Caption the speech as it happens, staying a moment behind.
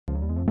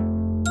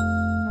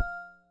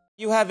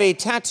You have a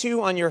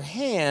tattoo on your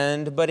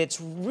hand, but it's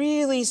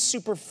really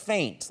super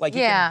faint. Like you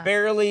can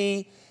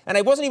barely, and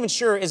I wasn't even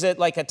sure, is it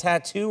like a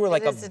tattoo or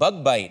like a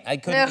bug bite? I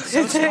couldn't, it's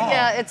so small.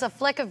 Yeah, it's a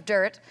fleck of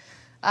dirt.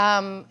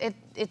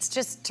 It's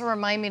just to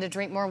remind me to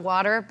drink more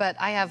water, but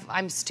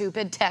I'm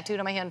stupid, tattooed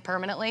on my hand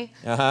permanently.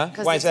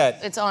 Why is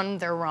that? It's on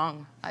there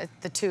wrong.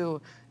 The two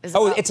is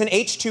it's an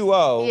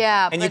H2O.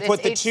 Yeah, and but you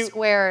put it's the H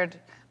squared.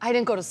 I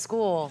didn't go to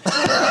school.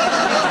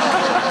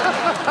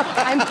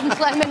 I'm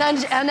an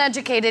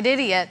uneducated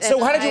idiot.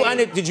 So how did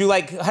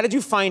how did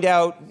you find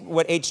out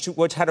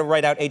how to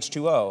write out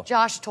H2O?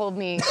 Josh told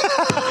me.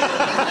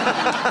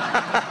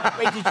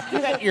 Wait, did you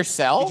do that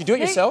yourself? Did you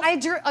do it yourself? I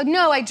drew.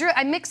 No,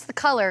 I mixed the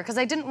color because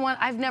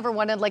I've never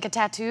wanted like a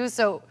tattoo.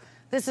 So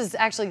this is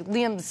actually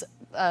Liam's.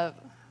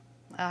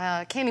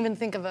 I can't even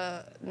think of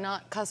a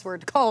not cuss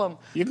word to call him.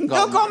 You can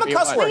call him a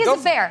cuss word. He's a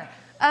bear.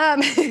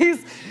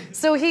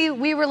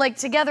 We were like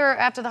together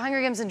after the Hunger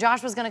Games, and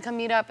Josh was gonna come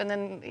meet up, and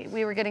then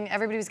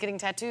everybody was getting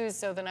tattoos.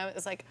 So then I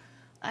was like,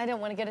 I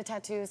don't want to get a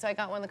tattoo, so I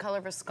got one the color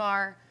of a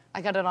scar.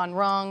 I got it on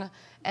wrong,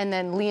 and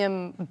then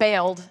Liam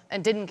bailed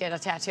and didn't get a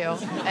tattoo,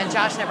 and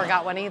Josh never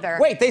got one either.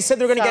 Wait, they said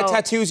they're gonna get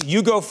tattoos.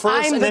 You go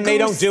first, and then they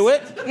don't do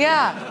it?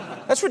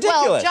 Yeah. That's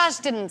ridiculous. Well, Josh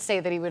didn't say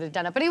that he would have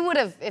done it, but he would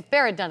have. If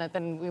Bear had done it,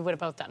 then we would have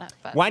both done it.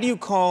 But. Why do you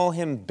call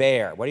him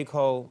Bear? Why do you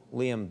call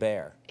Liam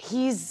Bear?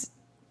 He's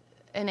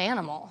an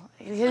animal.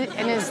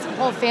 And his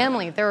whole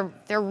family, they're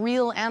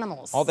real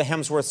animals. All the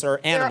Hemsworths are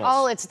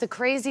animals. It's the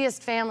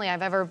craziest family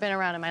I've ever been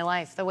around in my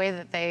life. The way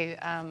that they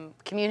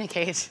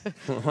communicate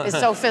is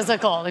so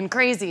physical and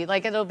crazy.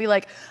 Like, it'll be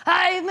like,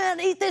 hey,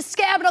 man, eat this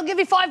scab and I'll give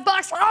you $5.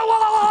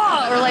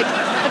 Or like,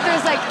 if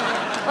there's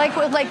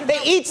like they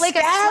eat like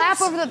scabs? A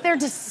slap over they're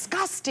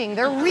disgusting.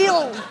 They're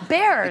real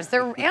bears.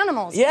 They're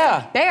animals.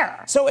 Yeah.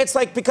 Bear. So it's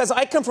like, because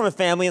I come from a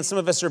family and some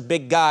of us are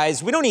big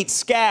guys, we don't eat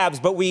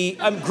scabs, but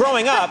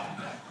growing up,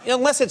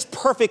 unless it's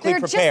perfectly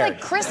prepared. Just like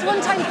Chris one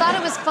time thought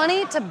it was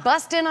funny to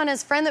bust in on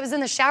his friend that was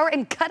in the shower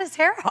and cut his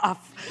hair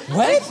off.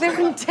 What? Like, they're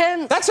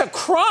intense. That's a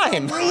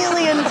crime.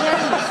 Really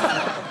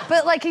intense.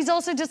 But like he's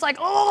also just like,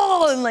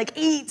 and like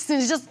eats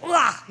and he's a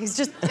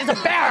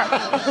bear.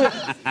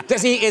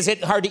 Is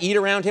it hard to eat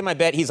around him? I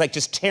bet he's like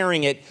just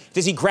tearing it.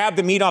 Does he grab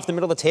the meat off the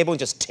middle of the table and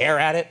just tear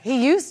at it?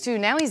 He used to,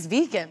 now he's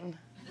vegan.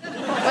 But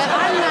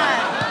I'm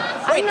not.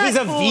 Wait, he's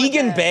a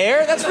vegan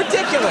bear? That's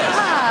ridiculous.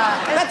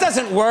 That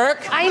doesn't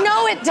work. I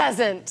know it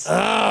doesn't.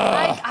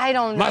 I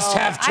don't know. Must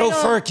have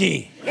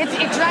tofurkey.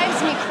 It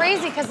drives me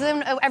crazy because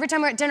then every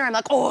time we're at dinner, I'm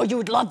like, oh, you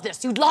would love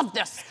this. You'd love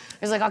this.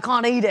 He's like, I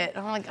can't eat it.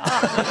 And I'm like, oh,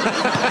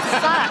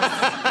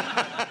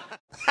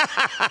 it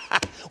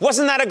sucks.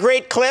 Wasn't that a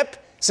great clip?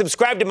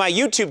 Subscribe to my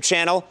YouTube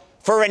channel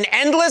for an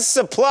endless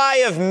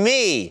supply of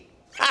me.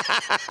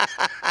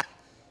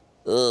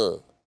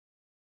 Ugh.